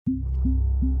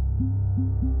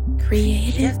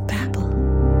Creative Babble.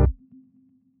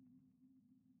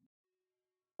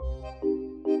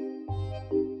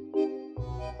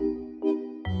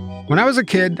 When I was a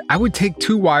kid, I would take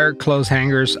 2-wire clothes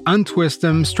hangers, untwist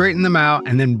them, straighten them out,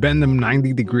 and then bend them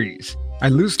 90 degrees. I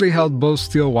loosely held both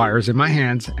steel wires in my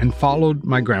hands and followed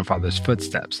my grandfather's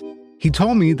footsteps. He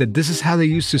told me that this is how they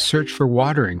used to search for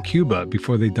water in Cuba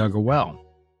before they dug a well.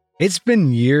 It's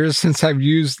been years since I've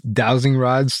used dowsing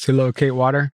rods to locate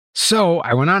water, so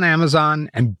I went on Amazon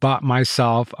and bought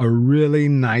myself a really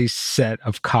nice set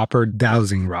of copper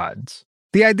dowsing rods.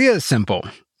 The idea is simple.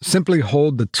 Simply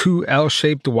hold the 2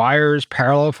 L-shaped wires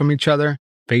parallel from each other,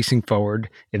 facing forward.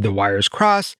 If the wires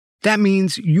cross, that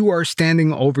means you are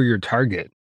standing over your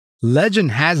target.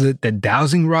 Legend has it that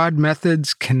dowsing rod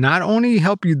methods can not only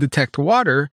help you detect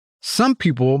water, some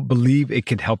people believe it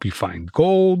could help you find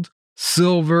gold,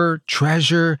 silver,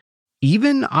 treasure,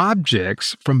 even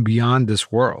objects from beyond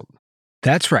this world.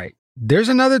 That's right, there's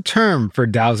another term for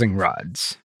dowsing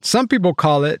rods. Some people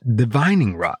call it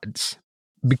divining rods,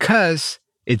 because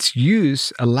its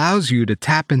use allows you to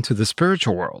tap into the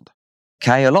spiritual world.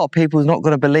 Okay, a lot of people are not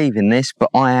going to believe in this,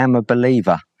 but I am a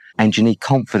believer, and you need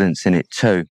confidence in it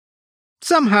too.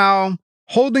 Somehow,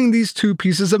 holding these 2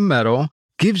 pieces of metal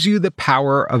gives you the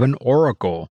power of an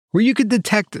oracle, where you can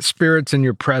detect spirits in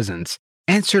your presence,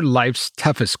 answer life's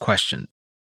toughest question.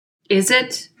 Is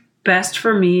it best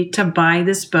for me to buy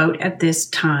this boat at this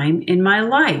time in my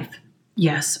life?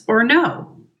 Yes or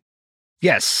no?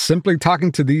 Yes, simply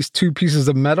talking to these 2 pieces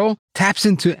of metal taps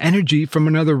into energy from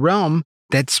another realm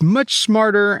that's much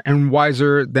smarter and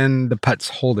wiser than the putts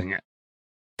holding it.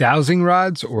 Dowsing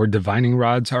rods or divining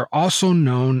rods are also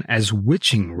known as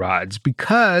witching rods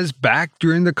because back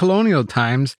during the colonial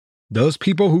times, those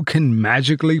people who can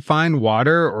magically find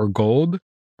water or gold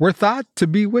were thought to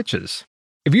be witches.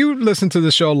 If you listen to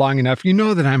the show long enough, you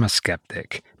know that I'm a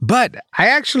skeptic. But I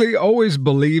actually always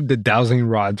believed that dowsing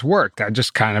rods worked. I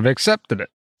just kind of accepted it,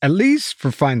 at least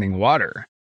for finding water.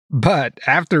 But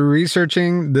after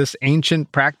researching this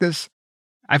ancient practice,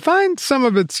 I find some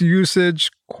of its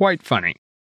usage quite funny.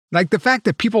 Like the fact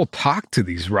that people talk to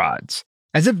these rods,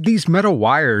 as if these metal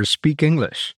wires speak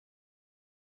English.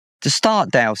 To start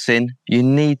dowsing, you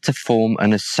need to form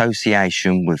an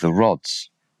association with the rods.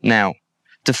 Now,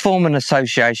 to form an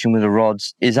association with the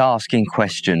rods is asking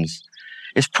questions.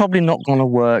 It's probably not going to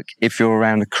work if you're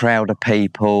around a crowd of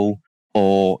people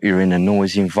or you're in a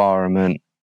noisy environment.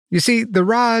 You see, the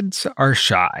rods are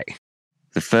shy.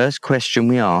 The first question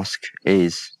we ask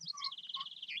is,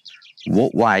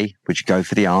 what way would you go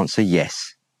for the answer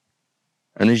yes?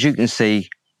 And as you can see,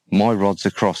 my rods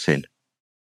are crossing.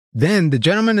 Then the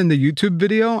gentleman in the YouTube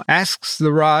video asks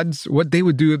the rods what they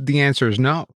would do if the answer is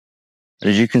no.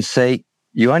 As you can see,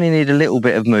 you only need a little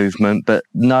bit of movement, but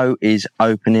no is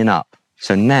opening up.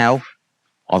 So now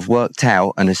I've worked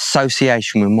out an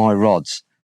association with my rods.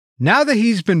 Now that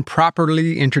he's been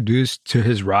properly introduced to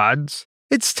his rods,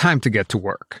 it's time to get to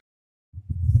work.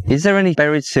 Is there any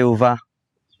buried silver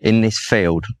in this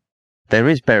field? There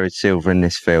is buried silver in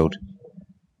this field.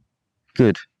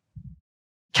 Good.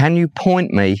 Can you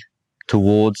point me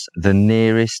towards the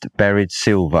nearest buried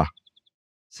silver?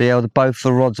 See how both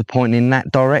the rods are pointing in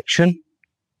that direction?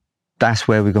 That's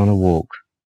where we're going to walk.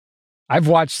 I've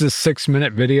watched this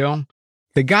 6-minute video.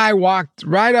 The guy walked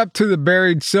right up to the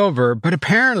buried silver, but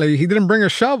apparently he didn't bring a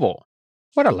shovel.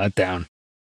 What a letdown.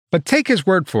 But take his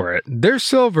word for it, there's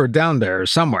silver down there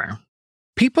somewhere.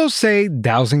 People say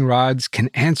dowsing rods can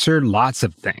answer lots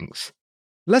of things.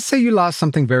 Let's say you lost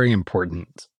something very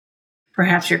important.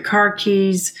 Perhaps your car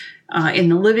keys, in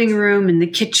the living room, in the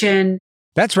kitchen.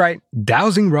 That's right.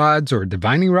 Dowsing rods or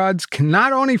divining rods can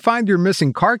not only find your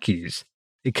missing car keys,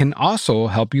 it can also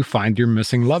help you find your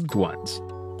missing loved ones.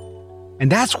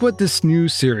 And that's what this new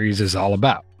series is all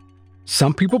about.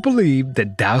 Some people believe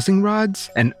that dowsing rods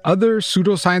and other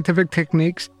pseudoscientific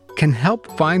techniques can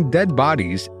help find dead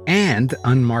bodies and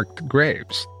unmarked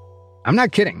graves. I'm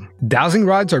not kidding. Dowsing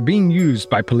rods are being used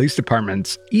by police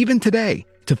departments even today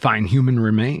to find human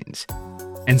remains.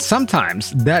 And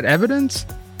sometimes that evidence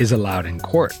is allowed in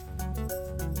court.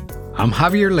 I'm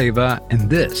Javier Leiva, and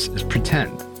this is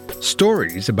Pretend.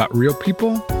 Stories about real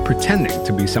people pretending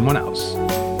to be someone else.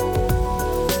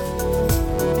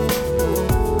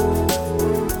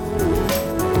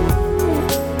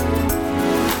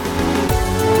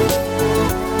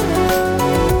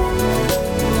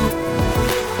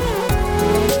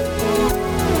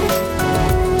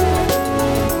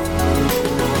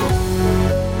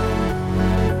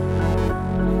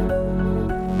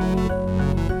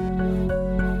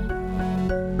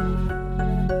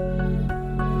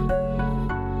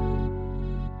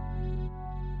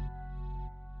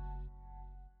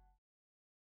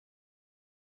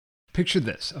 Picture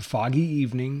this, a foggy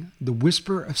evening, the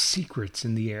whisper of secrets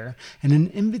in the air, and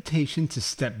an invitation to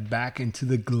step back into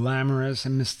the glamorous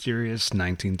and mysterious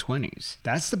 1920s.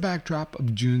 That's the backdrop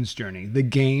of June's Journey, the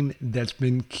game that's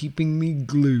been keeping me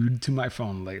glued to my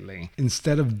phone lately.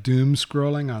 Instead of doom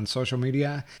scrolling on social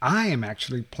media, I am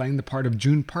actually playing the part of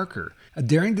June Parker, a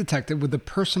daring detective with a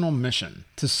personal mission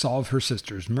to solve her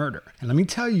sister's murder. And let me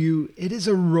tell you, it is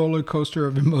a roller coaster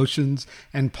of emotions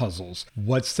and puzzles.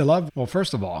 What's to love? Well,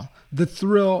 first of all, the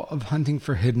thrill of hunting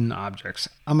for hidden objects.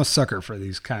 I'm a sucker for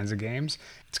these kinds of games.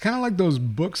 It's kind of like those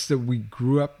books that we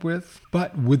grew up with,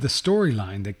 but with a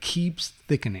storyline that keeps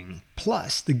thickening.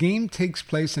 Plus, the game takes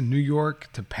place in New York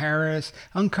to Paris,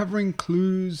 uncovering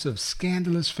clues of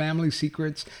scandalous family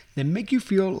secrets that make you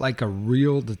feel like a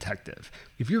real detective.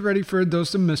 If you're ready for a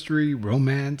dose of mystery,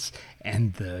 romance,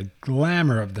 and the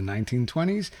glamour of the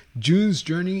 1920s, June's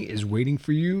Journey is waiting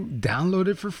for you. Download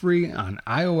it for free on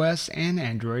iOS and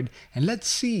Android, and let's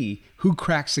see who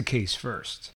cracks the case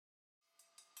first.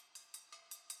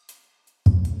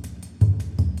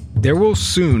 There will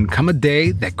soon come a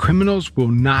day that criminals will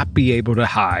not be able to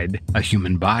hide a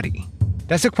human body.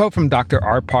 That's a quote from Dr.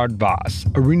 Arpad Voss,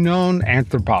 a renowned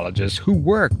anthropologist who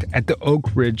worked at the Oak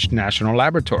Ridge National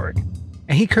Laboratory.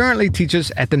 And he currently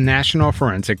teaches at the National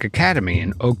Forensic Academy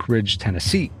in Oak Ridge,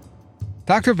 Tennessee.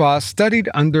 Dr. Voss studied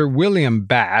under William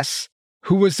Bass,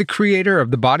 who was the creator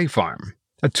of the Body Farm,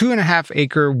 a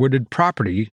 2.5-acre wooded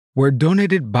property where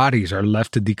donated bodies are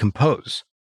left to decompose.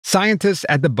 Scientists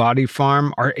at the Body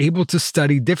Farm are able to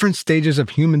study different stages of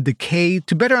human decay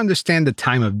to better understand the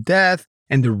time of death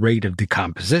and the rate of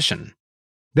decomposition.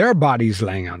 There are bodies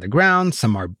laying on the ground,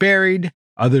 some are buried,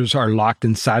 others are locked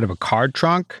inside of a car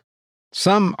trunk,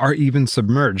 some are even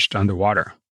submerged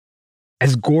underwater.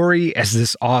 As gory as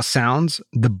this all sounds,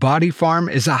 the Body Farm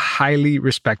is a highly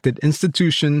respected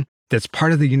institution that's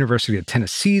part of the University of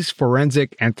Tennessee's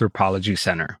Forensic Anthropology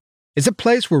Center. It's a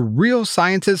place where real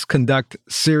scientists conduct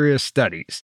serious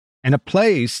studies, and a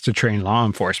place to train law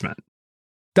enforcement.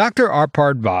 Dr.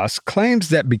 Arpad Voss claims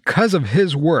that because of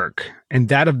his work and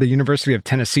that of the University of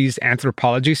Tennessee's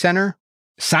Anthropology Center,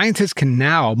 scientists can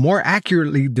now more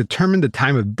accurately determine the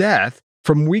time of death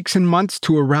from weeks and months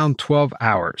to around 12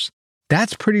 hours.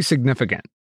 That's pretty significant,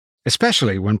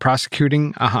 especially when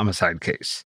prosecuting a homicide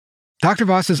case. Dr.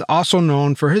 Voss is also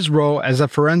known for his role as a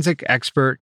forensic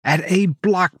expert at a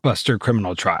blockbuster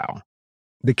criminal trial.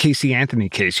 The Casey Anthony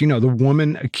case, the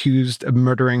woman accused of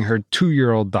murdering her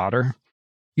 2-year-old daughter.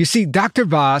 You see, Dr.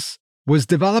 Voss was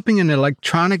developing an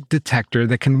electronic detector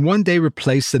that can one day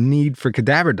replace the need for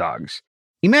cadaver dogs.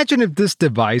 Imagine if this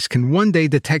device can one day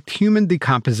detect human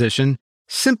decomposition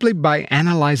simply by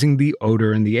analyzing the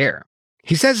odor in the air.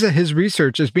 He says that his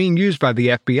research is being used by the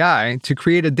FBI to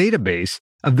create a database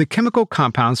of the chemical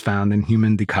compounds found in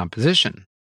human decomposition.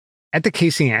 At the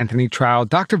Casey Anthony trial,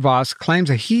 Dr. Voss claims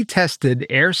that he tested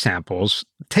air samples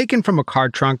taken from a car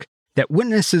trunk that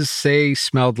witnesses say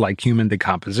smelled like human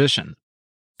decomposition.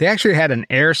 They actually had an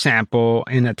air sample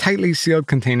in a tightly sealed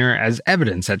container as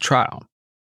evidence at trial.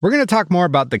 We're going to talk more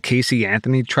about the Casey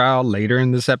Anthony trial later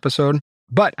in this episode,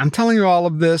 but I'm telling you all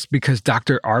of this because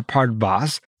Dr. Arpad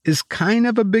Voss is kind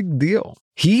of a big deal.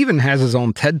 He even has his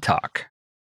own TED Talk.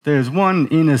 There's one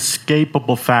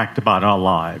inescapable fact about our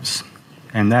lives,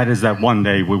 and that is that one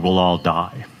day we will all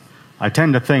die. I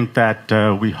tend to think that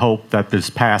we hope that this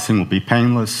passing will be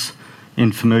painless,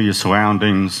 in familiar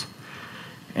surroundings,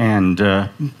 and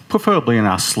preferably in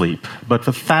our sleep. But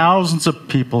for thousands of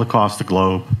people across the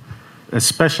globe,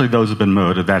 especially those who have been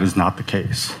murdered, that is not the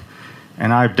case.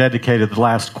 And I've dedicated the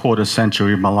last quarter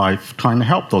century of my life trying to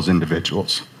help those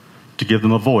individuals, to give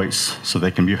them a voice so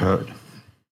they can be heard.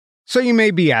 So you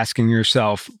may be asking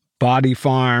yourself, body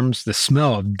farms, the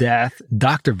smell of death,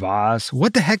 Dr. Voss,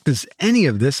 what the heck does any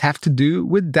of this have to do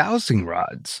with dowsing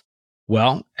rods?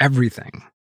 Well, everything.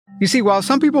 You see, while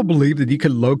some people believe that you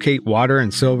could locate water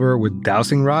and silver with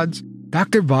dowsing rods,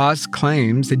 Dr. Voss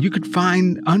claims that you could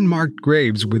find unmarked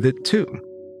graves with it too.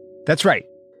 That's right,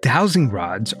 dowsing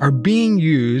rods are being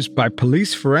used by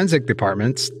police forensic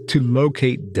departments to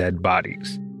locate dead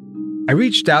bodies. I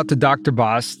reached out to Dr.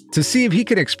 Voss to see if he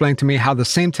could explain to me how the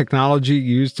same technology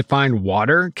used to find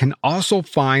water can also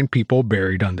find people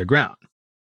buried underground.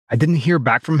 I didn't hear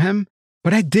back from him,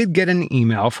 but I did get an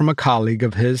email from a colleague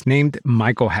of his named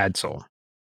Michael Hadsell.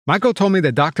 Michael told me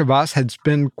that Dr. Voss had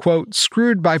been, quote,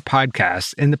 screwed by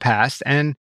podcasts in the past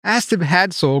and asked if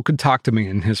Hadsell could talk to me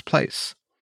in his place.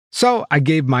 So I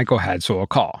gave Michael Hadsell a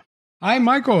call. Hi,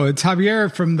 Michael. It's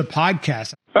Javier from the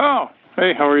podcast. Oh,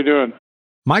 hey, how are you doing?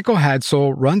 Michael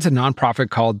Hadsell runs a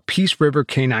nonprofit called Peace River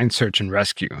Canine Search and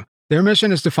Rescue. Their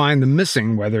mission is to find the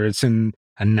missing, whether it's in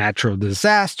a natural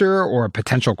disaster, or a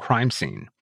potential crime scene.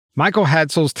 Michael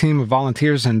Hadsel's team of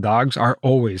volunteers and dogs are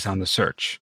always on the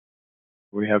search.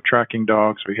 We have tracking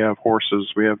dogs, we have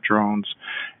horses, we have drones,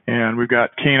 and we've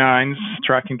got canines,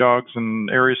 tracking dogs, and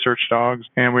area search dogs,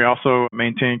 and we also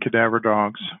maintain cadaver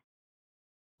dogs.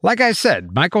 Like I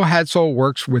said, Michael Hadsel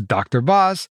works with Dr.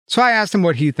 Voss, so I asked him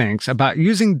what he thinks about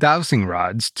using dowsing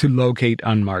rods to locate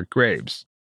unmarked graves.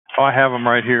 Oh, I have them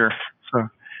right here. So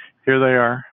here they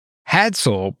are.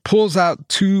 Hadsel pulls out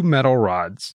 2 metal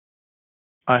rods.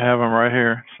 I have them right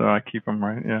here, so I keep them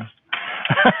right, yeah.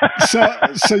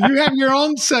 So you have your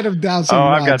own set of dowsing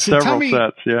rods. I've got so several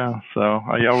sets, yeah. So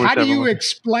I always how do have you them.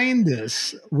 explain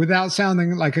this without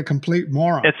sounding like a complete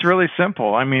moron? It's really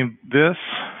simple. I mean, this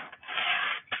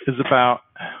is about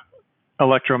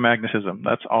electromagnetism.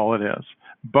 That's all it is.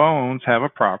 Bones have a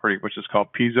property which is called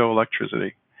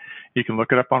piezoelectricity. You can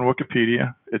look it up on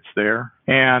Wikipedia. It's there.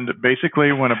 And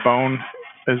basically, when a bone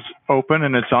is open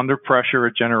and it's under pressure,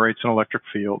 it generates an electric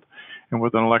field. And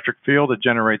with an electric field, it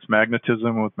generates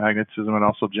magnetism. With magnetism, it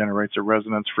also generates a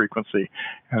resonance frequency.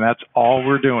 And that's all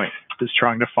we're doing, is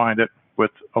trying to find it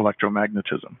with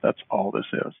electromagnetism. That's all this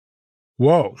is.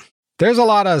 Whoa. There's a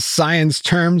lot of science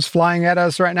terms flying at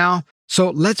us right now, so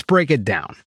let's break it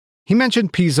down. He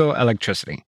mentioned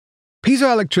piezoelectricity.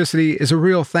 Piezoelectricity is a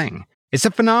real thing. It's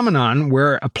a phenomenon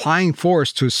where applying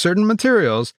force to certain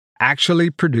materials actually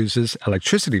produces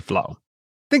electricity flow.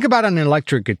 Think about an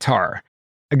electric guitar.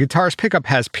 A guitar's pickup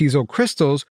has piezo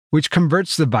crystals, which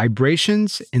converts the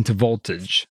vibrations into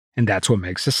voltage, and that's what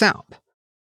makes the sound.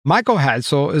 Michael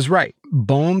Hadsel is right.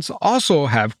 Bones also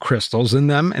have crystals in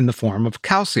them in the form of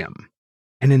calcium.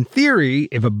 And in theory,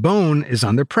 if a bone is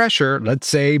under pressure, let's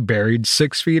say buried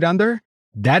 6 feet under,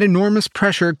 that enormous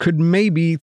pressure could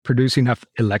maybe produce enough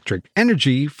electric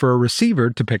energy for a receiver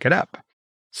to pick it up.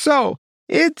 So,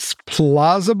 it's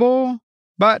plausible,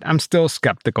 but I'm still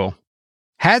skeptical.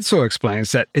 Hadsel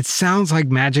explains that it sounds like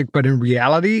magic, but in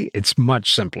reality, it's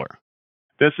much simpler.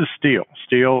 This is steel.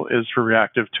 Steel is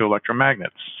reactive to electromagnets.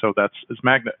 So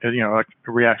it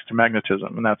reacts to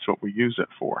magnetism, and that's what we use it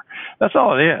for. That's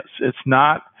all it is. It's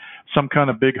not some kind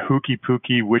of big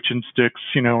hooky-pooky witch and sticks.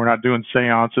 We're not doing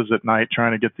seances at night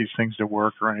trying to get these things to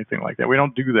work or anything like that. We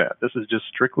don't do that. This is just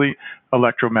strictly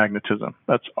electromagnetism.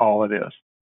 That's all it is.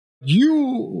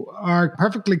 You are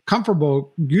perfectly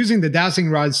comfortable using the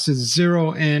dowsing rods to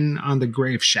zero in on the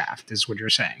grave shaft, is what you're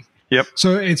saying. Yep.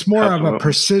 So it's more Absolutely. of a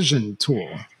precision tool,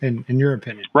 in your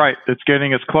opinion. Right. It's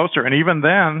getting us closer. And even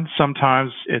then,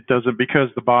 sometimes it doesn't, because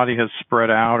the body has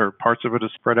spread out or parts of it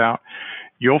is spread out.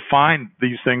 You'll find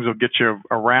these things will get you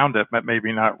around it, but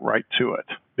maybe not right to it,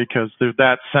 because they're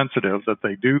that sensitive that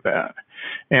they do that.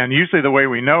 And usually the way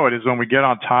we know it is when we get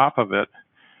on top of it,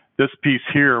 this piece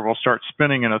here will start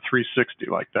spinning in a 360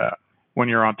 like that. When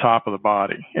you're on top of the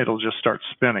body, it'll just start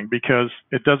spinning because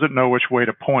it doesn't know which way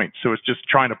to point. So it's just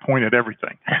trying to point at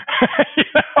everything.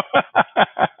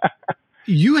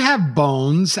 You have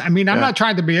bones. I mean, I'm not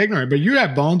trying to be ignorant, but you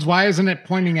have bones. Why isn't it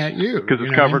pointing at you? Because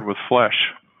it's covered with flesh.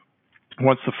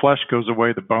 Once the flesh goes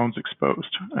away, the bone's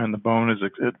exposed. And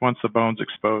once the bone's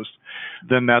exposed,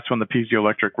 then that's when the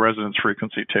piezoelectric resonance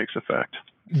frequency takes effect.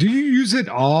 Do you use it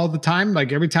all the time?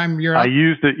 Like every time you're out? I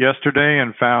used it yesterday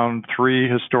and found 3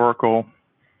 historical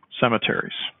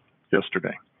cemeteries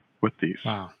yesterday with these.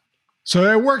 Wow. So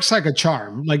it works like a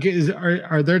charm. Like,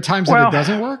 are there times that it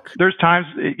doesn't work? There's times,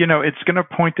 it's going to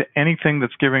point to anything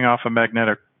that's giving off a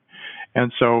magnetic.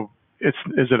 And so is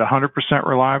it 100%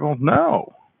 reliable?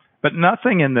 No. But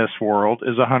nothing in this world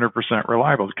is 100%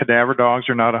 reliable. Cadaver dogs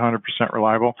are not 100%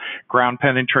 reliable. Ground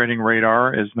penetrating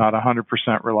radar is not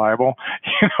 100% reliable.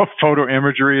 Photo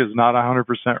imagery is not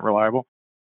 100% reliable.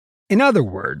 In other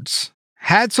words,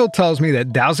 Hadsel tells me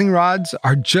that dowsing rods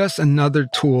are just another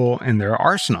tool in their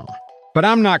arsenal. But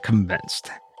I'm not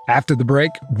convinced. After the break,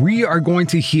 we are going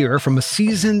to hear from a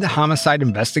seasoned homicide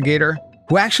investigator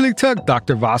who actually took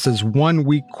Dr. Voss's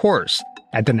 1-week course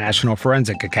at the National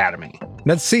Forensic Academy.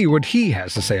 Let's see what he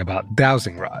has to say about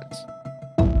dowsing rods.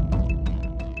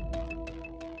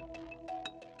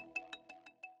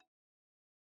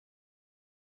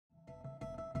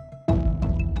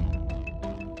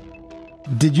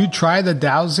 Did you try the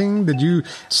dowsing? Did you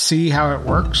see how it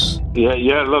works?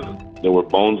 Yeah, look, there were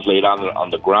bones laid on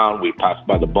the ground. We passed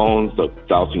by the bones, the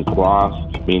dowsing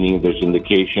crossed, meaning there's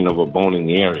indication of a bone in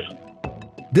the area.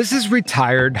 This is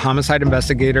retired homicide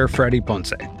investigator Freddie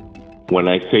Ponce. When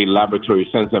I say laboratory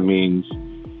sense, that means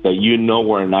that you know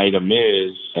where an item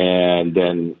is, and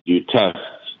then you test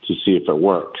to see if it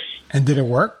works. And did it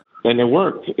work? And it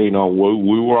worked. We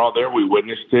were all there. We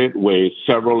witnessed it.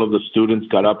 Several of the students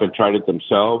got up and tried it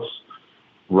themselves.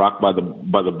 rock by the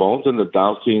bones, and the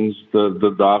dowsings,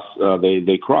 the DOS,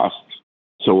 they crossed.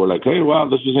 So we're like, hey, wow,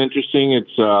 this is interesting.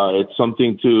 It's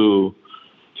something to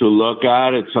look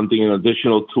at. It's something, an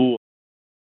additional tool.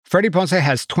 Freddie Ponce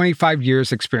has 25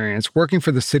 years experience working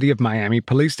for the City of Miami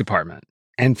Police Department,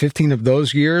 and 15 of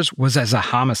those years was as a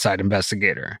homicide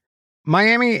investigator.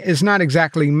 Miami is not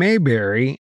exactly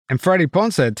Mayberry, and Freddie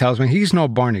Ponce tells me he's no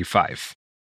Barney Fife.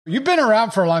 You've been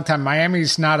around for a long time.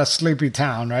 Miami's not a sleepy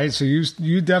town, right? So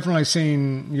you definitely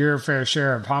seen your fair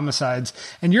share of homicides,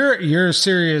 and you're a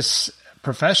serious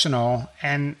professional,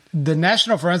 and the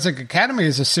National Forensic Academy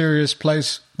is a serious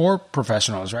place for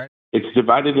professionals, right? It's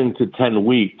divided into 10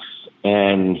 weeks,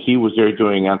 and he was there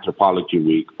during anthropology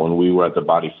week when we were at the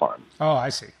body farm. Oh, I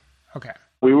see. Okay.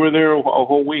 We were there a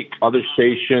whole week. Other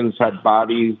stations had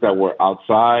bodies that were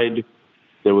outside.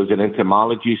 There was an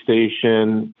entomology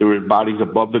station. There were bodies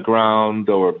above the ground.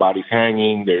 There were bodies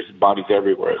hanging. There's bodies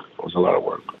everywhere. It was a lot of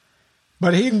work.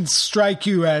 But he didn't strike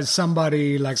you as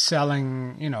somebody like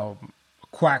selling,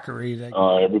 quackery.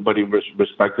 Everybody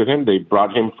respected him. They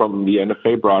brought him from the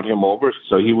NFA, brought him over.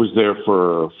 So he was there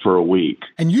for a week.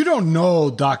 And you don't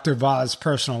know Dr. Vaz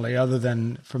personally other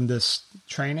than from this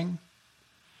training?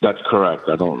 That's correct.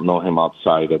 I don't know him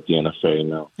outside of the NFA,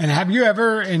 no. And have you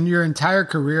ever in your entire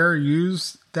career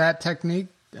used that technique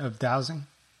of dowsing?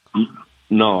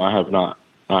 No, I have not.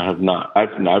 I've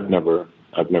never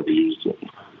used it.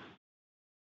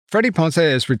 Freddie Ponce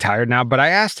is retired now, but I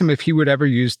asked him if he would ever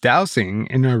use dowsing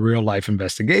in a real-life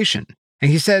investigation.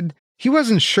 And he said he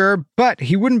wasn't sure, but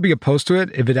he wouldn't be opposed to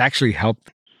it if it actually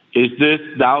helped. Is this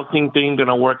dowsing thing going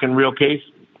to work in real case?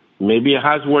 Maybe it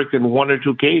has worked in one or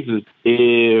two cases.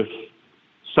 If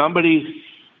somebody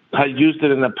has used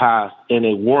it in the past and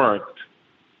it worked,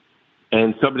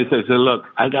 and somebody says, look,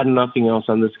 I got nothing else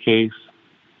on this case.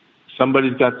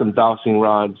 Somebody's got some dowsing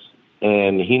rods,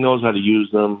 and he knows how to use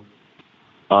them.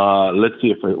 Let's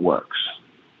see if it works.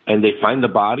 And they find the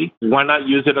body. Why not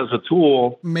use it as a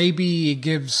tool? Maybe it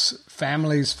gives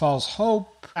families false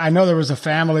hope. I know there was a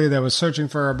family that was searching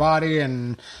for a body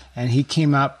and he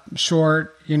came up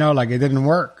short, like it didn't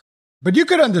work. But you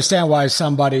could understand why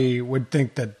somebody would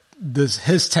think that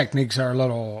his techniques are a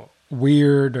little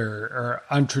weird or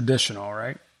untraditional,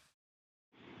 right?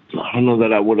 I don't know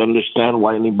that I would understand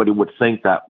why anybody would think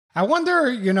that. I wonder,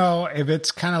 if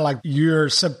it's kind of like you're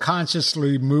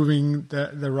subconsciously moving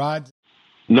the rods.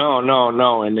 No.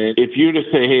 And if you were to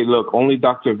say, hey, look, only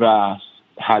Dr. Vaz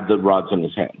had the rods in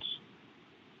his hands,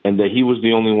 and that he was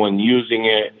the only one using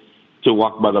it to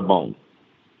walk by the bone.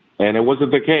 And it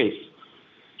wasn't the case.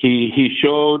 He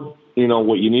showed,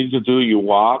 what you need to do. You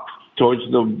walk towards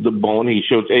the bone. He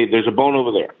showed, hey, there's a bone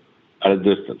over there at a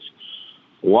distance.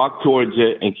 Walk towards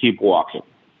it and keep walking.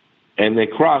 And they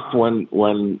crossed when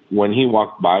he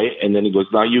walked by it, and then he goes,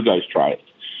 now you guys try it.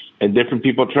 And different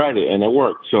people tried it, and it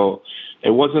worked. So it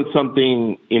wasn't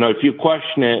something, if you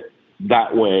question it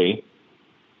that way,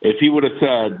 if he would have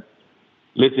said,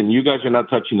 listen, you guys are not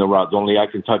touching the rods, only I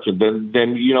can touch it,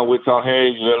 then we tell,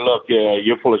 hey, look,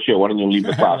 you're full of shit. Why don't you leave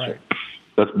the classroom? Right.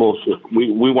 That's bullshit.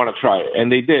 We want to try it.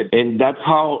 And they did. And that's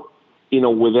how,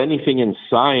 with anything in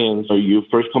science, you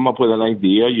first come up with an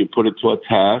idea, you put it to a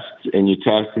test, and you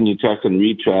test and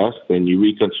retest, and you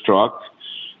reconstruct,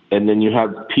 and then you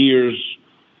have peers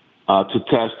to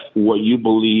test what you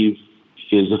believe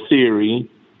is a theory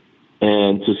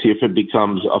and to see if it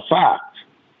becomes a fact.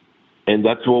 And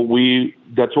that's what we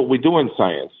do in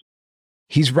science.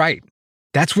 He's right.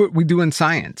 That's what we do in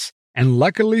science. And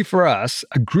luckily for us,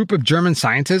 a group of German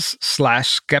scientists /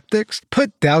 skeptics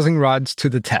put dowsing rods to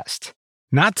the test.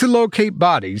 Not to locate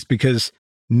bodies, because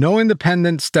no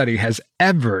independent study has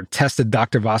ever tested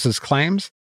Dr. Vaz's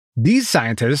claims. These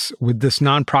scientists, with this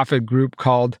nonprofit group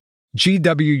called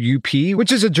GWUP,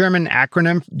 which is a German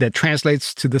acronym that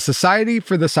translates to the Society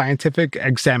for the Scientific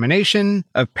Examination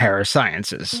of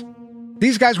Parasciences.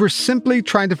 These guys were simply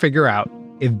trying to figure out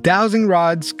if dowsing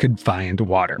rods could find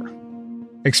water.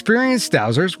 Experienced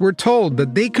dowsers were told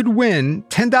that they could win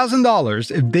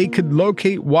 $10,000 if they could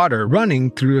locate water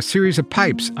running through a series of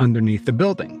pipes underneath the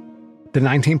building. The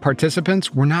 19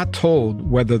 participants were not told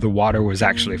whether the water was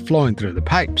actually flowing through the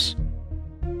pipes.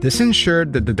 This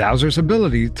ensured that the dowser's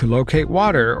ability to locate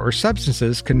water or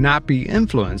substances could not be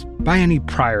influenced by any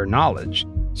prior knowledge.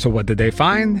 So what did they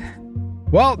find?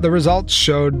 Well, the results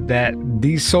showed that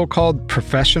these so-called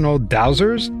professional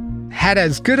dowsers had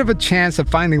as good of a chance of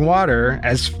finding water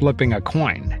as flipping a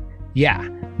coin. Yeah,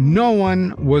 no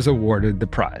one was awarded the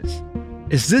prize.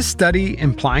 Is this study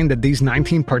implying that these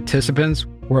 19 participants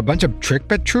were a bunch of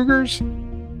Trickbetrugers?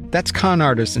 That's con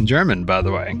artists in German, by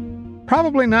the way.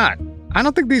 Probably not. I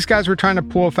don't think these guys were trying to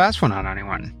pull a fast one on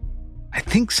anyone. I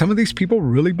think some of these people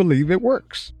really believe it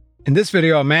works. In this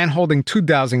video, a man holding 2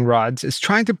 dowsing rods is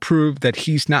trying to prove that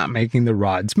he's not making the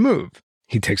rods move.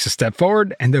 He takes a step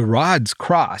forward and the rods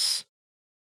cross.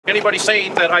 Anybody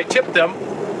saying that I tipped them,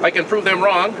 I can prove them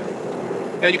wrong.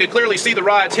 And you can clearly see the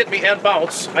rods hit me and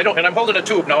bounce. And I'm holding a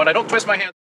tube now, and I don't twist my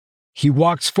hand. He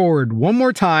walks forward one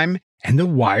more time, and the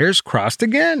wires crossed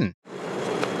again.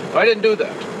 I didn't do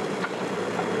that.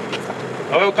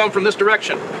 Oil come from this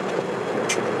direction.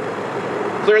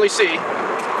 Clearly see.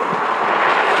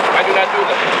 I do not do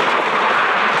that.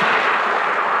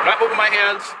 I'm not moving my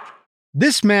hands.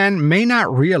 This man may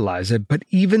not realize it, but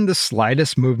even the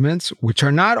slightest movements, which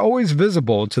are not always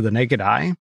visible to the naked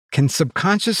eye, can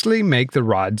subconsciously make the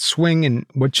rod swing in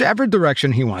whichever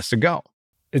direction he wants to go.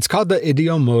 It's called the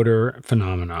ideomotor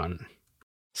phenomenon.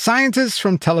 Scientists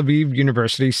from Tel Aviv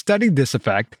University studied this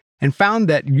effect and found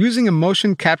that using a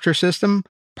motion capture system,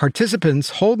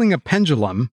 participants holding a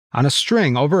pendulum on a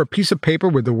string over a piece of paper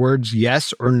with the words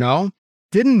yes or no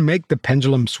didn't make the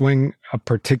pendulum swing a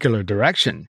particular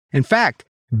direction. In fact,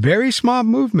 very small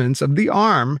movements of the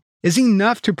arm is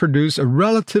enough to produce a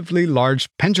relatively large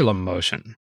pendulum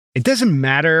motion. It doesn't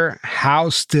matter how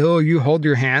still you hold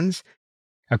your hands.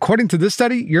 According to this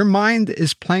study, your mind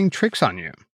is playing tricks on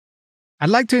you. I'd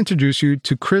like to introduce you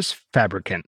to Chris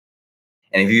Fabricant.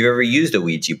 And if you've ever used a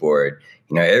Ouija board,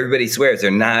 everybody swears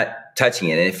they're not touching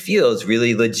it. And it feels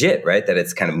really legit, right? That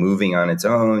it's kind of moving on its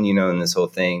own, and this whole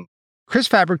thing. Chris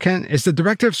Fabricant is the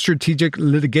Director of Strategic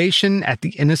Litigation at the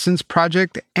Innocence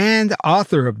Project and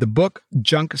author of the book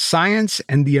Junk Science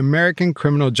and the American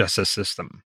Criminal Justice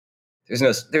System.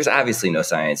 There's obviously no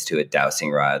science to a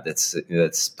dowsing rod.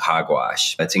 That's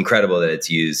hogwash. It's incredible that it's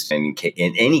used in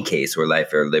any case where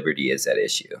life or liberty is at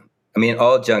issue.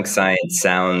 All junk science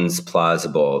sounds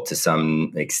plausible to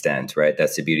some extent, right?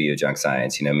 That's the beauty of junk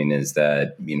science, is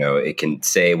that, it can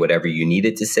say whatever you need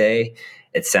it to say.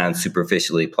 It sounds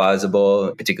superficially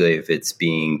plausible, particularly if it's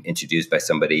being introduced by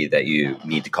somebody that you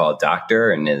need to call a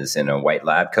doctor and is in a white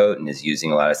lab coat and is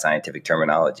using a lot of scientific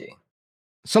terminology.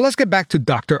 So let's get back to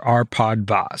Dr. Arpad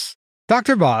Vaz.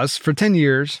 Dr. Vaz, for 10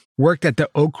 years, worked at the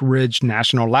Oak Ridge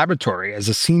National Laboratory as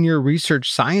a senior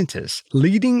research scientist,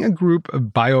 leading a group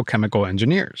of biochemical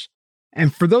engineers.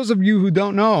 And for those of you who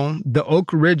don't know, the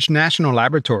Oak Ridge National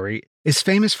Laboratory is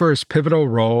famous for its pivotal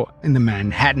role in the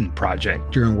Manhattan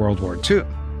Project during World War II.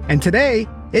 And today,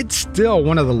 it's still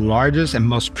one of the largest and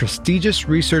most prestigious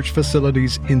research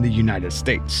facilities in the United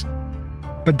States.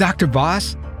 But Dr.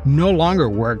 Vaz no longer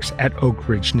works at Oak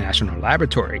Ridge National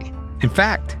Laboratory. In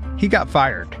fact, he got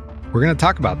fired. We're going to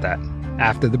talk about that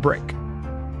after the break.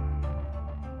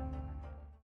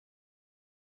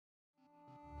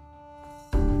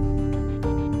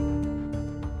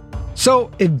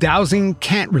 So, if dowsing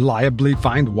can't reliably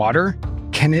find water,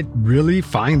 can it really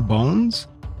find bones?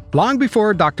 Long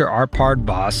before Dr. Arpad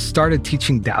Vaz started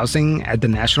teaching dowsing at the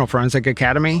National Forensic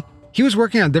Academy, he was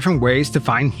working on different ways to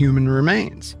find human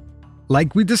remains.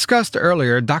 Like we discussed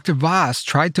earlier, Dr. Vaz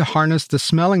tried to harness the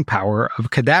smelling power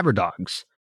of cadaver dogs,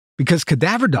 because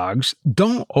cadaver dogs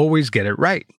don't always get it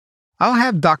right. I'll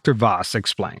have Dr. Vaz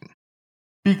explain.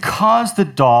 Because the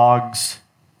dogs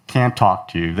can't talk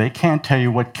to you, they can't tell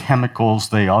you what chemicals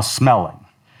they are smelling.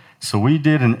 So we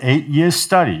did an 8-year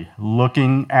study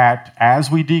looking at,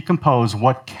 as we decompose,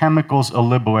 what chemicals are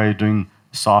liberated during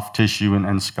soft tissue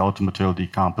and skeletal material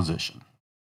decomposition.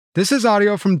 This is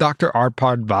audio from Dr.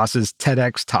 Arpad Vaz's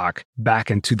TEDx talk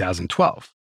back in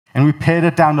 2012. And we pared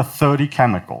it down to 30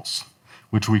 chemicals,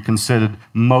 which we considered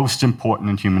most important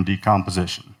in human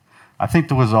decomposition. I think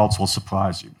the results will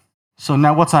surprise you. So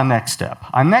now what's our next step?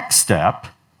 Our next step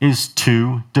is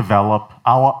to develop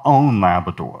our own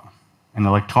Labrador, an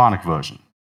electronic version.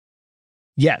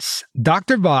 Yes,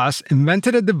 Dr. Vaz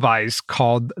invented a device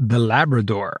called the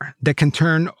Labrador that can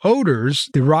turn odors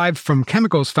derived from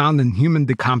chemicals found in human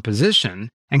decomposition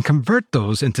and convert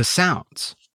those into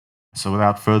sounds. So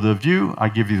without further ado, I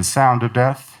give you the sound of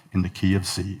death in the key of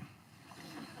C.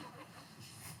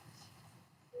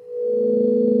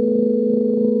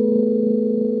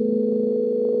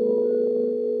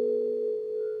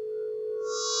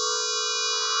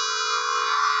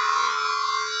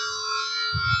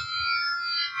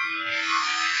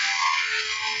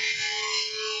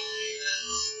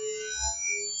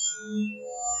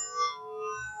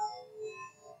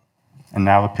 And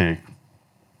now a pig.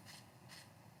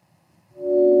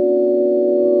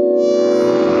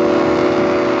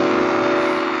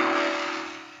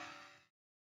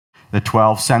 There are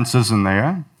 12 sensors in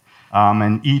there,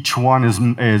 and each one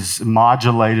is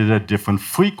modulated at a different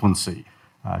frequency.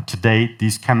 To date,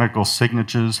 these chemical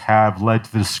signatures have led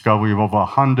to the discovery of over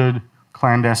 100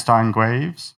 clandestine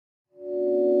graves.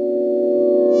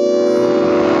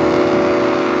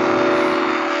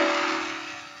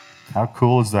 How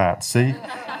cool is that? See?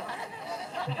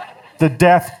 The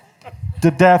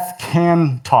death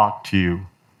can talk to you,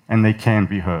 and they can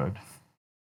be heard.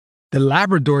 The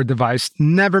Labrador device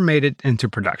never made it into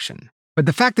production. But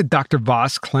the fact that Dr.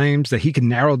 Voss claims that he can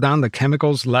narrow down the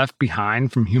chemicals left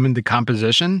behind from human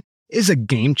decomposition is a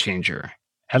game changer,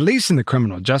 at least in the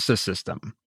criminal justice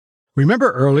system.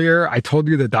 Remember earlier I told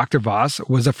you that Dr. Voss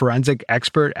was a forensic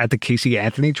expert at the Casey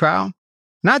Anthony trial?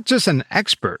 Not just an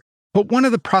expert, but one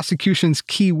of the prosecution's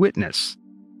key witnesses.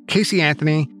 Casey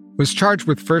Anthony was charged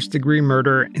with first-degree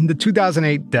murder in the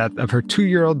 2008 death of her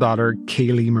 2-year-old daughter,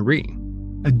 Kaylee Marie.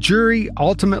 A jury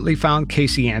ultimately found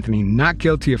Casey Anthony not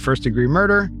guilty of first-degree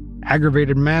murder,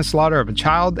 aggravated manslaughter of a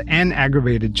child, and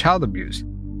aggravated child abuse.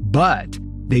 But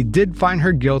they did find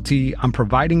her guilty on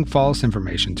providing false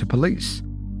information to police.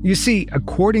 You see,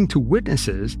 according to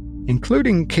witnesses,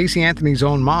 including Casey Anthony's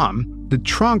own mom, the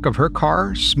trunk of her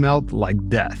car smelled like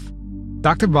death.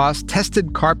 Dr. Voss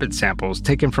tested carpet samples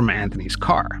taken from Anthony's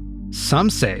car. Some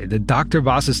say that Dr.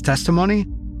 Voss's testimony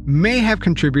may have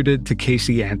contributed to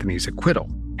Casey Anthony's acquittal.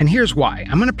 And here's why.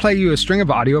 I'm going to play you a string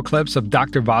of audio clips of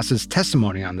Dr. Voss's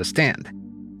testimony on the stand.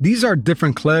 These are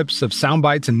different clips of sound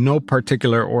bites in no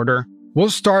particular order. We'll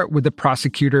start with the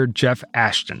prosecutor, Jeff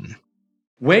Ashton.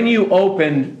 When you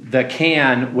opened the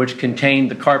can which contained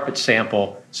the carpet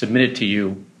sample submitted to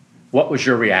you, what was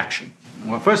your reaction?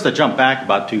 Well, first I jumped back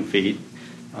about 2 feet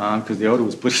because the odor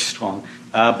was pretty strong.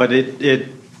 But it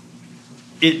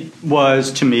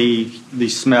was, to me, the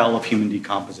smell of human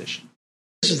decomposition.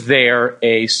 Is there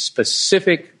a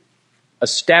specific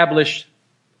established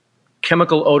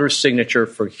chemical odor signature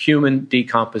for human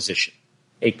decomposition?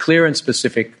 A clear and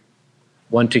specific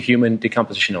one to human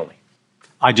decomposition only?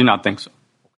 I do not think so.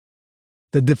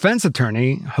 The defense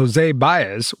attorney, Jose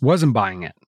Baez, wasn't buying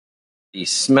it. The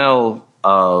smell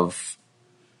of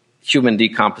human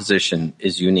decomposition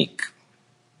is unique.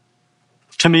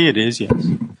 To me, it is, yes.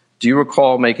 Do you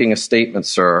recall making a statement,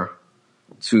 sir,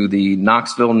 to the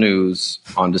Knoxville News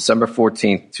on December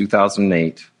 14th,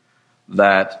 2008,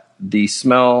 that the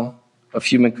smell of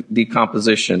human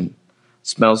decomposition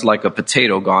smells like a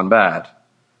potato gone bad,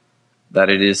 that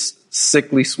it is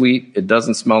sickly sweet, it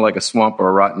doesn't smell like a swamp or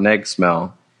a rotten egg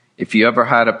smell. If you ever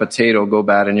had a potato go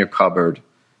bad in your cupboard,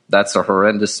 that's a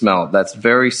horrendous smell. That's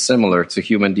very similar to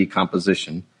human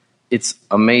decomposition. It's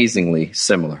amazingly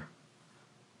similar.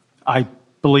 I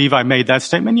believe I made that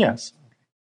statement, yes.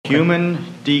 Human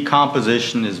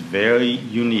decomposition is very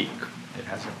unique. It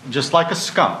has just like a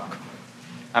skunk.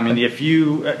 I mean, if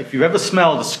you ever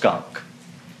smelled a skunk,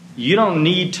 you don't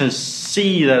need to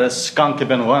see that a skunk had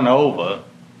been run over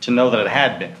to know that it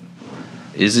had been.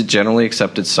 Is it generally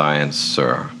accepted science,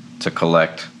 sir, to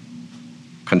collect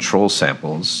control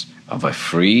samples of a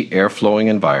free air-flowing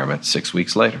environment 6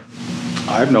 weeks later?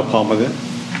 I have no problem with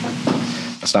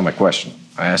it. That's not my question.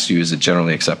 I asked you, is it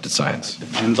generally accepted science?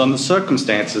 Depends on the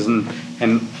circumstances,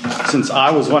 and since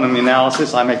I was running the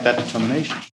analysis, I make that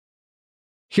determination.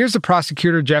 Here's the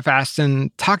prosecutor, Jeff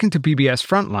Ashton, talking to PBS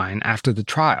Frontline after the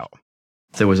trial.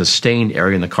 There was a stained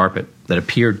area in the carpet that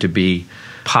appeared to be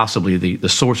possibly the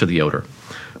source of the odor.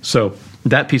 So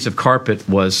that piece of carpet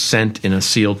was sent in a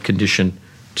sealed condition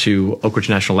to Oak Ridge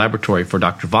National Laboratory for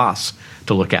Dr. Voss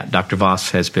to look at. Dr.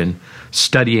 Voss has been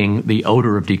studying the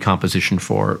odor of decomposition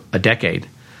for a decade,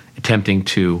 attempting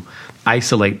to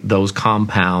isolate those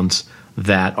compounds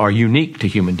that are unique to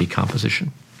human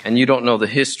decomposition. And you don't know the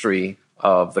history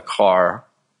of the car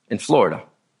in Florida?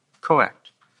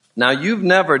 Correct. Now, you've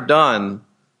never done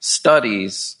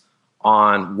studies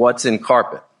on what's in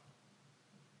carpet.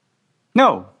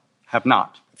 No, have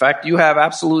not. In fact, you have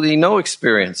absolutely no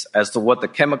experience as to what the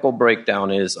chemical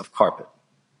breakdown is of carpet.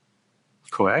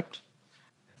 Correct.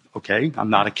 Okay, I'm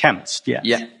not a chemist yet.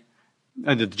 Yeah.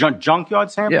 The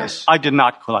junkyard samples? Yes. I did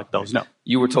not collect those, no.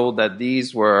 You were told that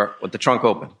these were with the trunk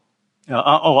open.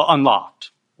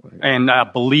 Unlocked. And I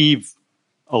believe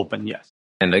open, yes.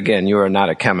 And again, you are not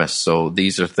a chemist, so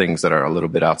these are things that are a little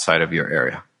bit outside of your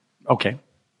area. Okay.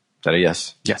 Is that a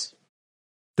yes? Yes.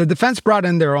 The defense brought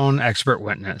in their own expert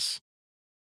witness.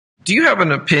 Do you have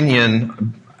an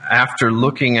opinion after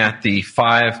looking at the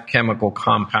 5 chemical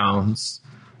compounds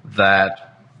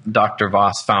that Dr.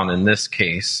 Voss found in this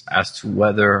case as to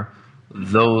whether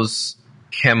those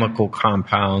chemical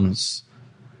compounds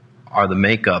are the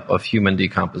makeup of human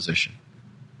decomposition?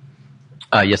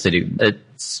 Yes, I do.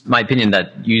 It's my opinion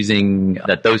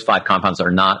that those 5 compounds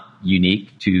are not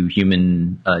unique to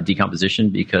human decomposition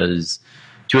because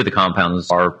 2 of the compounds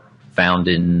are found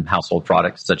in household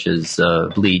products such as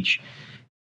bleach.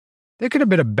 There could have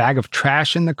been a bag of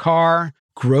trash in the car,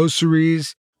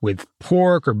 groceries with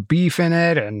pork or beef in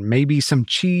it, and maybe some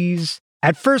cheese.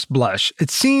 At first blush,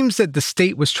 it seems that the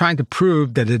state was trying to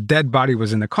prove that a dead body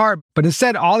was in the car, but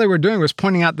instead all they were doing was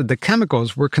pointing out that the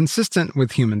chemicals were consistent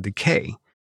with human decay.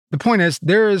 The point is,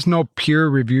 there is no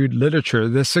peer-reviewed literature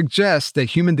that suggests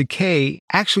that human decay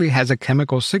actually has a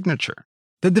chemical signature.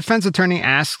 The defense attorney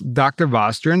asked Dr.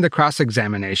 Voss during the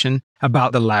cross-examination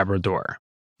about the Labrador.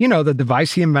 You know, the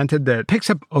device he invented that picks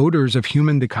up odors of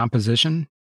human decomposition?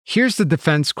 Here's the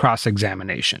defense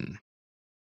cross-examination.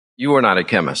 You are not a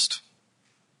chemist.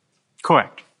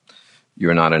 Correct.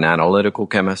 You're not an analytical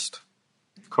chemist.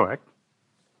 Correct.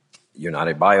 You're not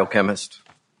a biochemist.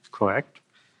 Correct.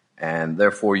 And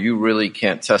therefore, you really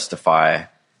can't testify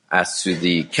as to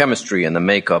the chemistry and the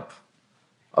makeup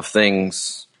of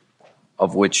things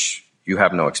of which you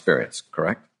have no experience,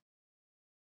 correct?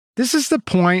 This is the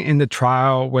point in the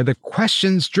trial where the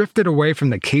questions drifted away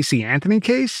from the Casey Anthony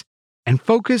case and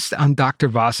focused on Dr.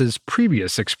 Voss's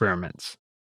previous experiments.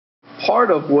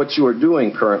 Part of what you are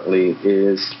doing currently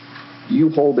is you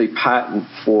hold a patent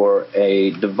for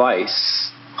a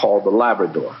device called the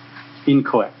Labrador.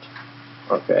 Incorrect.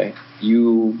 Okay.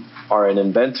 You are an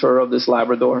inventor of this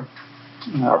Labrador?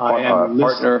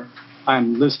 Partner?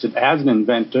 I'm listed as an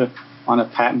inventor on a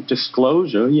patent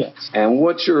disclosure, yes. And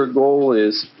what your goal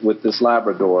is with this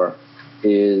Labrador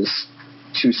is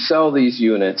to sell these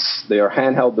units. They are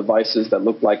handheld devices that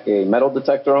look like a metal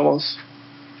detector almost?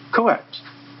 Correct.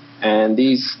 And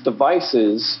these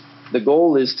devices, the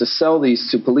goal is to sell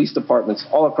these to police departments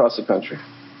all across the country.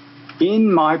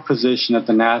 In my position at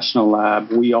the National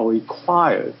Lab, we are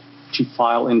required to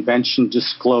file invention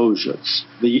disclosures.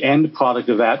 The end product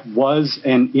of that was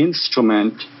an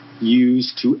instrument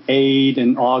used to aid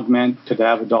and augment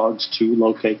cadaver dogs to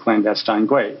locate clandestine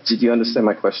graves. Did you understand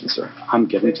my question, sir? I'm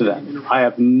getting to that. I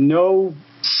have no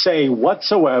say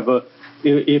whatsoever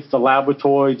if the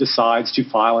laboratory decides to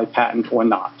file a patent or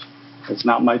not. It's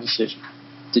not my decision.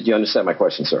 Did you understand my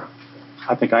question, sir?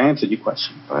 I think I answered your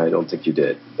question. I don't think you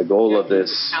did. The goal of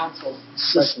this...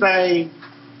 Sustain.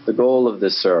 The goal of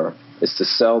this, sir, is to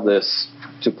sell this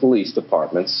to police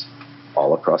departments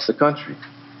all across the country.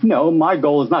 No, my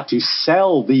goal is not to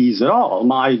sell these at all.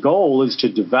 My goal is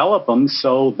to develop them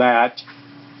so that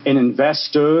an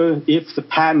investor, if the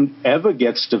patent ever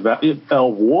gets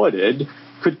awarded,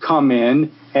 could come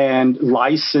in and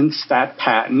license that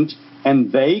patent,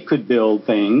 and they could build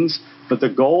things. But the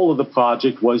goal of the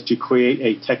project was to create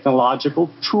a technological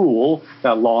tool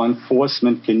that law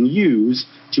enforcement can use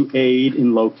to aid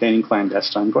in locating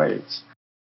clandestine graves.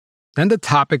 Then the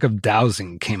topic of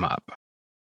dowsing came up.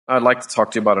 I'd like to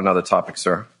talk to you about another topic,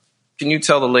 sir. Can you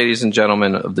tell the ladies and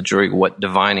gentlemen of the jury what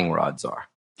divining rods are?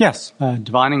 Yes,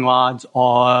 divining rods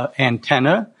are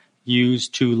antennae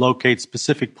used to locate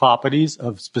specific properties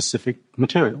of specific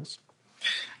materials.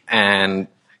 And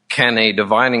can a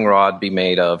divining rod be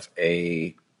made of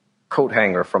a coat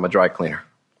hanger from a dry cleaner?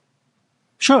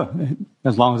 Sure,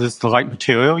 as long as it's the right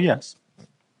material, yes.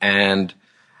 And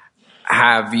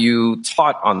have you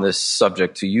taught on this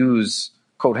subject to use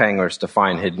coat hangers to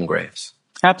find hidden graves?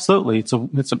 Absolutely.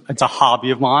 It's a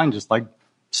hobby of mine, just like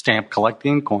stamp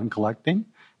collecting, coin collecting,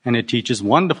 and it teaches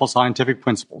wonderful scientific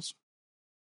principles.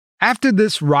 After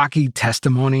this rocky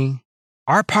testimony,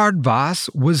 Arpad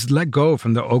Voss was let go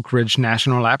from the Oak Ridge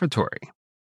National Laboratory.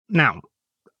 Now,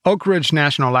 Oak Ridge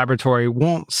National Laboratory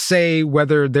won't say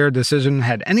whether their decision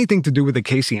had anything to do with the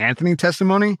Casey Anthony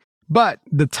testimony, but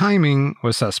the timing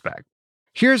was suspect.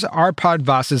 Here's Arpad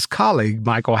Voss's colleague,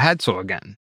 Michael Hadsel,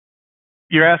 again.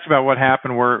 You asked about what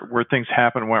happened where things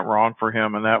happened went wrong for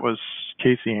him, and that was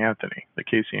Casey Anthony, the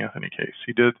Casey Anthony case.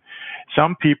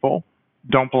 Some people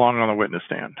don't belong on the witness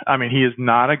stand. I mean, he is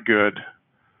not a good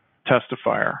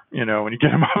testifier. You know, when you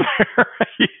get him up there,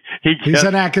 he's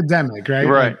an academic, right?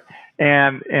 Right.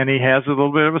 And he has a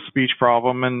little bit of a speech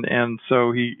problem, and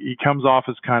so he comes off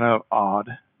as kind of odd,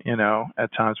 you know,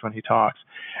 at times when he talks.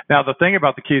 Now, the thing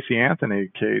about the Casey Anthony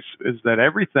case is that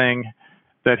everything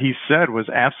that he said was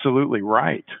absolutely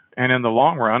right, and in the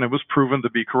long run, it was proven to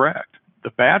be correct.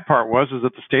 The bad part was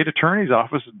that the state attorney's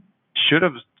office should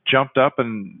have jumped up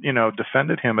and, you know,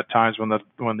 defended him at times when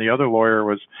the other lawyer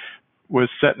was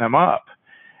setting him up.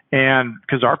 And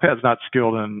because Arpad's not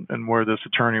skilled in where this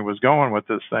attorney was going with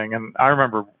this thing. And I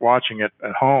remember watching it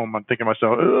at home and thinking to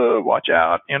myself, watch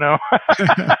out, you know.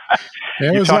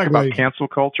 You talk about cancel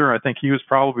culture. I think he was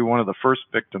probably one of the first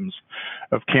victims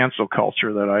of cancel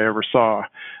culture that I ever saw.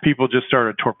 People just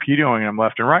started torpedoing him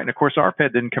left and right. And of course,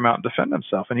 Arpad didn't come out and defend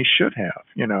himself, and he should have,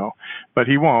 you know, but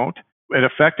he won't. It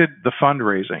affected the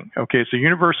fundraising. Okay, so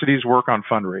universities work on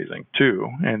fundraising too,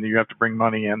 and you have to bring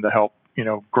money in to help, you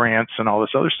know, grants and all this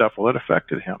other stuff. Well, it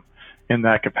affected him in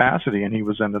that capacity, and he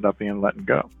ended up being let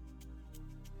go.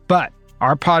 But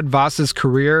Arpad Vasa's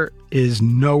career is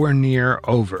nowhere near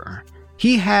over.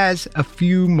 He has a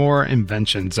few more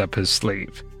inventions up his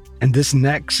sleeve. And this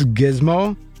next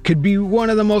gizmo could be one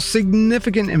of the most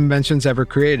significant inventions ever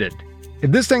created.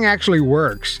 If this thing actually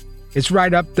works, it's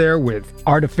right up there with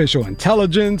artificial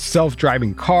intelligence,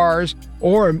 self-driving cars,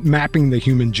 or mapping the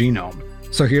human genome.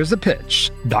 So here's the pitch.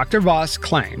 Dr. Voss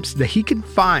claims that he can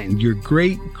find your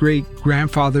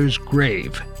great-great-grandfather's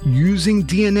grave using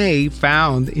DNA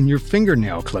found in your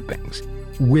fingernail clippings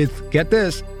with, get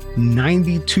this,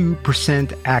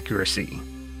 92% accuracy.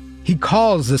 He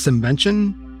calls this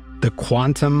invention the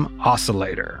quantum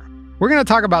oscillator. We're going to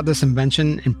talk about this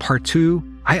invention in part 2.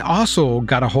 I also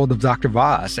got a hold of Dr.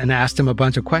 Voss and asked him a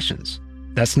bunch of questions.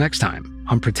 That's next time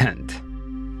on Pretend.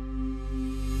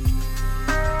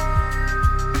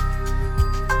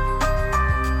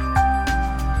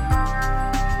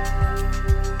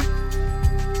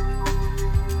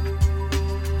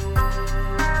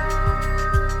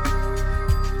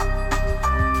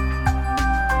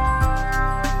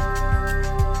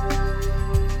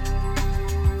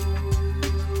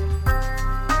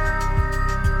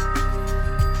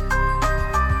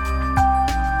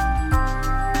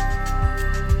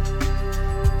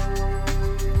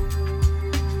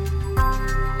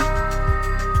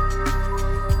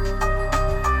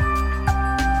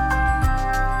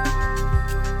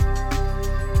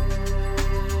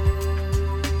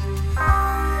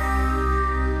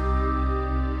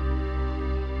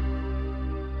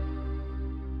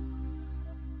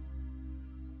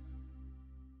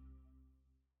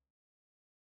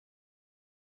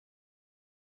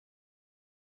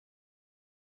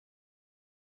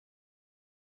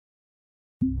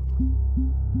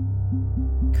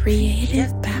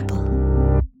 Creative Babble.